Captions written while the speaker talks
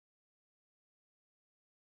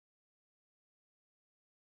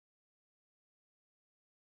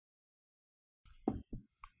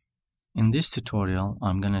In this tutorial,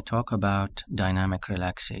 I'm going to talk about dynamic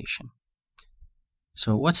relaxation.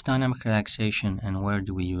 So what's dynamic relaxation and where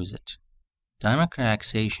do we use it? Dynamic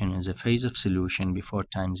relaxation is a phase of solution before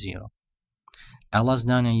time zero.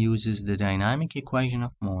 LS-DYNA uses the dynamic equation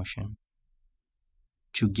of motion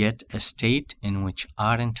to get a state in which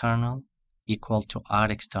R internal equal to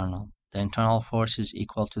R external. The internal forces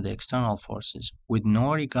equal to the external forces with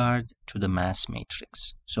no regard to the mass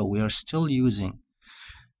matrix. So we are still using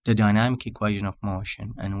the dynamic equation of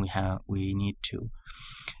motion, and we need to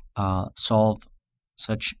solve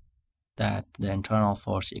such that the internal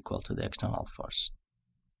force equal to the external force.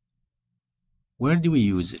 Where do we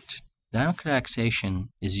use it? Dynamic relaxation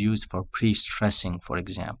is used for pre-stressing, for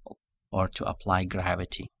example, or to apply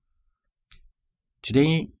gravity.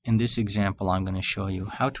 Today, in this example, I'm going to show you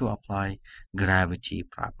how to apply gravity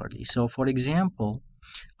properly. So, for example,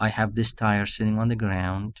 I have this tire sitting on the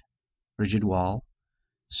ground, rigid wall.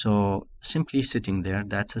 So simply sitting there,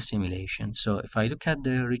 that's a simulation. So if I look at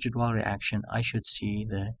the rigid wall reaction, I should see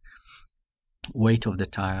the weight of the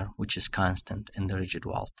tire, which is constant in the rigid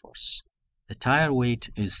wall force. The tire weight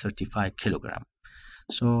is 35 kilogram.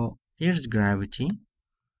 So here's gravity.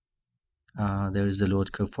 There is the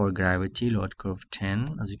load curve for gravity, load curve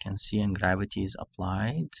 10, as you can see, and gravity is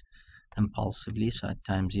applied impulsively. So at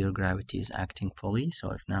time zero, gravity is acting fully.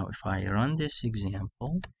 So if I run this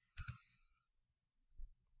example,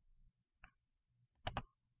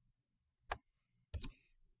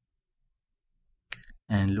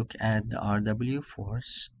 and look at the RW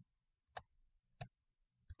force,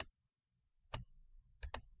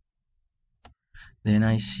 then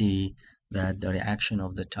I see that the reaction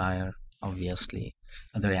of the tire, obviously,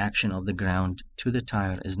 the reaction of the ground to the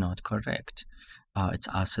tire is not correct. It's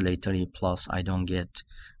oscillatory, plus I don't get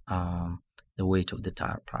the weight of the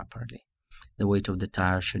tire properly. The weight of the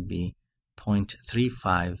tire should be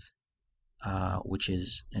 0.35, which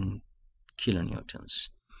is in kilonewtons.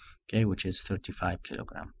 Okay, which is 35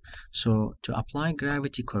 kilogram. So to apply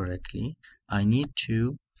gravity correctly, I need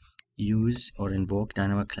to use or invoke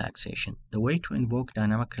dynamic relaxation. The way to invoke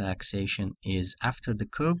dynamic relaxation is after the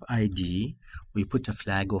curve ID, we put a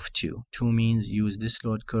flag of 2. 2 means use this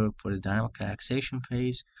load curve for the dynamic relaxation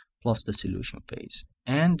phase plus the solution phase.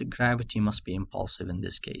 And gravity must be impulsive in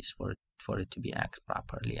this case for it to be act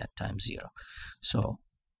properly at time zero. So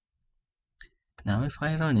now if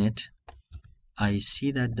I run it, I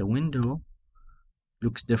see that the window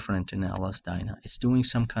looks different in LS-DYNA. It's doing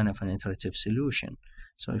some kind of an iterative solution.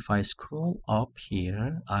 So if I scroll up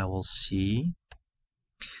here, I will see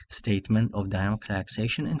statement of dynamic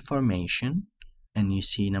relaxation information, and you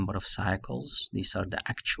see number of cycles. These are the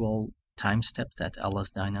actual time steps that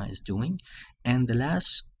LS-DYNA is doing, and the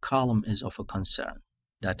last column is of a concern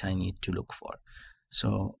that I need to look for.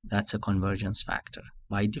 So that's a convergence factor.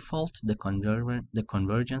 By default, the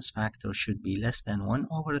convergence factor should be less than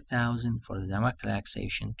 1/1000 for the dynamic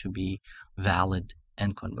relaxation to be valid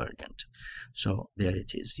and convergent. So there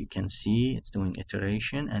it is. You can see it's doing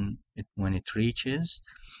iteration, and when it reaches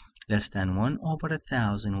less than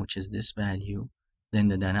 1/1000, which is this value, then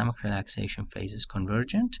the dynamic relaxation phase is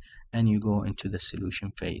convergent, and you go into the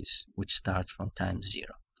solution phase, which starts from time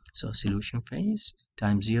zero. So solution phase,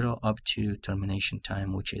 time zero up to termination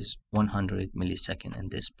time, which is 100 milliseconds in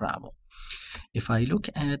this problem. If I look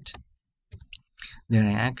at the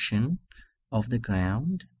reaction of the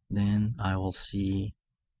ground, then I will see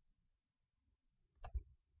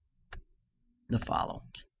the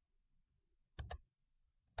following.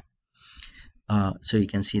 So you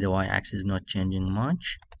can see the y-axis is not changing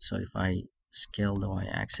much. So if I scale the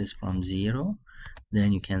y-axis from 0,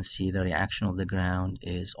 then you can see the reaction of the ground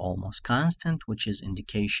is almost constant, which is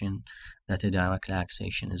indication that the dynamic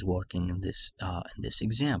relaxation is working in this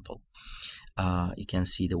example. You can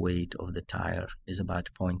see the weight of the tire is about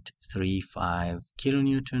 0.35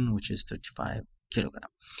 kilonewton, which is 35 kilogram.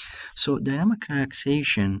 So dynamic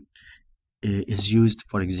relaxation is used,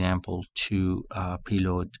 for example, to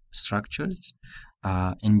preload structures.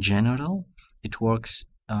 In general, it works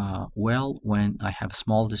well when I have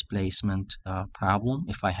small displacement problem.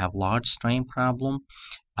 If I have large strain problem,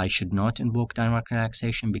 I should not invoke dynamic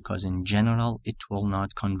relaxation because in general it will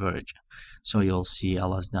not converge. So you'll see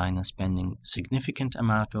LS-DYNA spending significant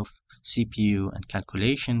amount of CPU and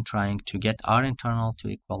calculation trying to get R internal to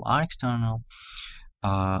equal R external,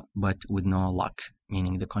 but with no luck,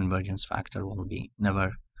 meaning the convergence factor will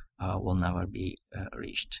never be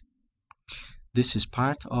reached. This is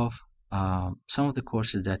part of some of the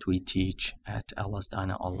courses that we teach at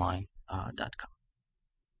LS-DYNA online.com.